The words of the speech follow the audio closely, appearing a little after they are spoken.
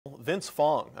Vince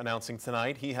Fong announcing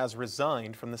tonight he has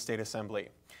resigned from the state assembly.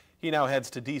 He now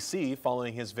heads to D.C.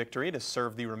 following his victory to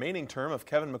serve the remaining term of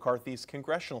Kevin McCarthy's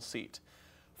congressional seat.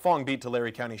 Fong beat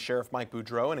Tulare County Sheriff Mike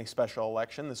Boudreaux in a special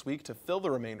election this week to fill the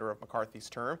remainder of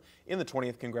McCarthy's term in the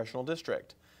 20th Congressional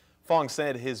District. Fong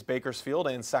said his Bakersfield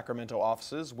and Sacramento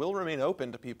offices will remain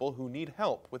open to people who need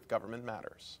help with government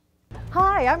matters.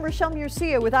 Hi, I'm Rochelle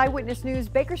Murcia with Eyewitness News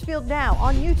Bakersfield Now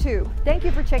on YouTube. Thank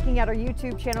you for checking out our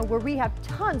YouTube channel where we have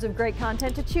tons of great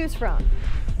content to choose from.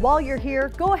 While you're here,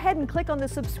 go ahead and click on the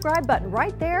subscribe button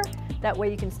right there. That way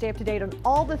you can stay up to date on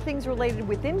all the things related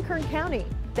within Kern County.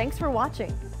 Thanks for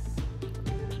watching.